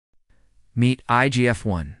Meet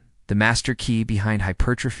IGF-1, the master key behind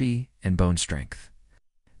hypertrophy and bone strength.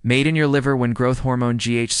 Made in your liver when growth hormone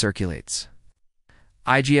GH circulates.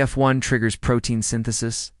 IGF-1 triggers protein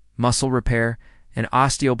synthesis, muscle repair, and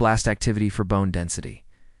osteoblast activity for bone density.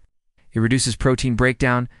 It reduces protein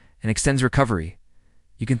breakdown and extends recovery.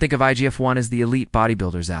 You can think of IGF-1 as the elite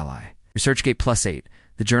bodybuilder's ally. ResearchGate +8,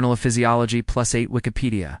 the Journal of Physiology +8,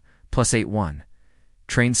 Wikipedia +8:1.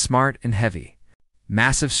 Train smart and heavy.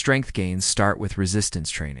 Massive strength gains start with resistance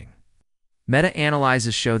training.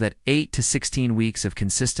 Meta-analyses show that 8 to 16 weeks of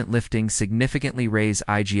consistent lifting significantly raise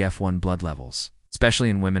IGF-1 blood levels, especially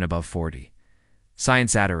in women above 40.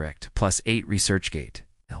 ScienceDirect +8 ResearchGate,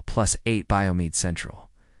 +8 Biomed Central,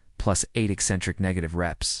 +8 eccentric negative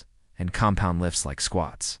reps, and compound lifts like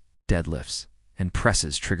squats, deadlifts, and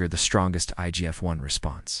presses trigger the strongest IGF-1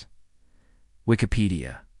 response.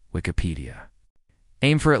 Wikipedia.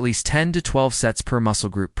 Aim for at least 10 to 12 sets per muscle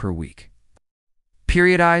group per week.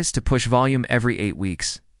 Periodize to push volume every 8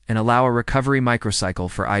 weeks and allow a recovery microcycle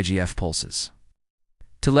for IGF pulses.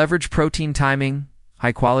 To leverage protein timing,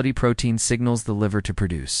 high-quality protein signals the liver to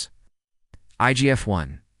produce.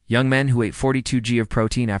 IGF-1. Young men who ate 42 g of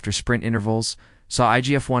protein after sprint intervals saw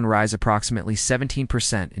IGF-1 rise approximately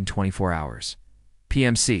 17% in 24 hours.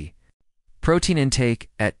 PMC. Protein intake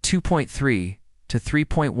at 2.3 to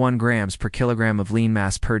 3.1 grams per kilogram of lean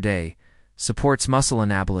mass per day supports muscle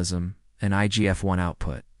anabolism and IGF-1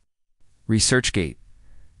 output. ResearchGate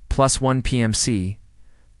 +1 PMC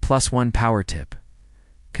 +1 power tip.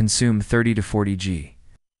 Consume 30 to 40 g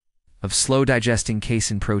of slow digesting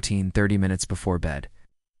casein protein 30 minutes before bed.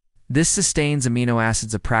 This sustains amino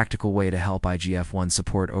acids, a practical way to help IGF-1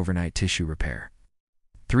 support overnight tissue repair.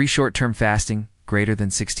 3 short-term fasting greater than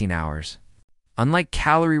 16 hours. Unlike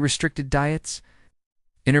calorie-restricted diets,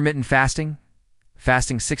 intermittent fasting,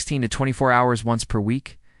 fasting 16 to 24 hours once per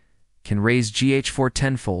week, can raise GH4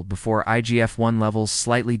 tenfold before IGF-1 levels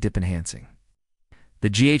slightly dip, enhancing the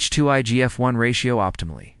GH2-IGF-1 ratio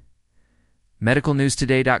optimally.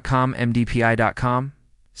 MedicalNewsToday.com, MDPI.com.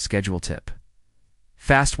 Schedule tip.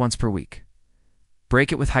 Fast once per week.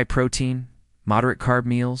 Break it with high-protein, moderate-carb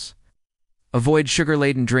meals. Avoid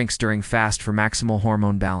sugar-laden drinks during fast for maximal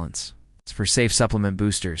hormone balance. It's for safe supplement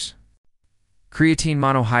boosters. Creatine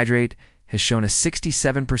monohydrate has shown a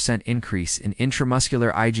 67% increase in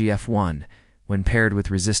intramuscular IGF-1 when paired with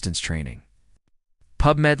resistance training.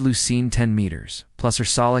 PubMed leucine 10 meters, plus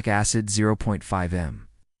ursolic acid 0.5 m.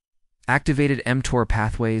 Activated mTOR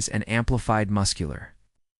pathways and amplified muscular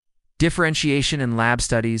differentiation in lab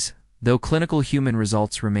studies, though clinical human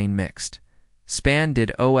results remain mixed. SPAN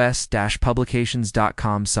did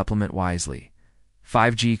os-publications.com. Supplement wisely.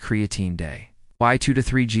 5g creatine day. Why 2 to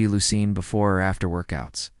 3g leucine before or after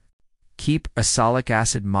workouts? Keep ursolic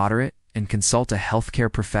acid moderate and consult a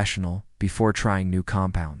healthcare professional before trying new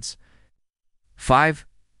compounds. 5.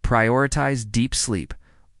 Prioritize deep sleep.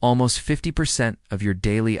 Almost 50% of your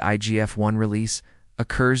daily IGF-1 release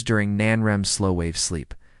occurs during non-REM slow-wave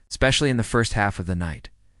sleep, especially in the first half of the night.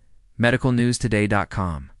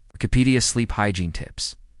 MedicalNewsToday.com. Wikipedia sleep hygiene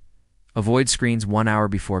tips. Avoid screens 1 hour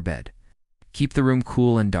before bed. Keep the room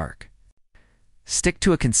cool and dark. Stick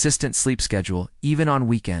to a consistent sleep schedule, even on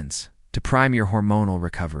weekends, to prime your hormonal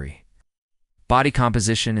recovery. Body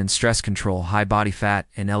composition and stress control. High body fat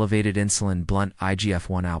and elevated insulin blunt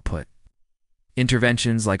IGF-1 output.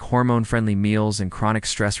 Interventions like hormone-friendly meals and chronic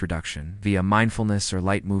stress reduction via mindfulness or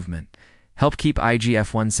light movement help keep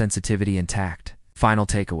IGF-1 sensitivity intact. Final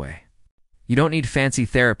takeaway. You don't need fancy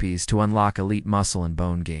therapies to unlock elite muscle and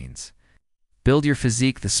bone gains. Build your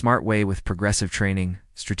physique the smart way with progressive training,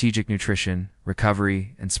 strategic nutrition,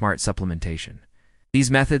 recovery, and smart supplementation.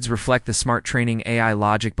 These methods reflect the smart training AI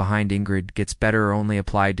logic behind Ingrid Gets Better, are only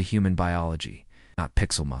applied to human biology, not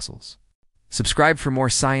pixel muscles. Subscribe for more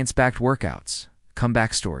science-backed workouts,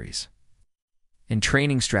 comeback stories, and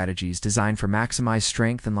training strategies designed for maximized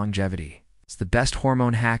strength and longevity. The best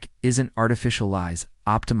hormone hack isn't artificial lies,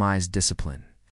 optimized discipline.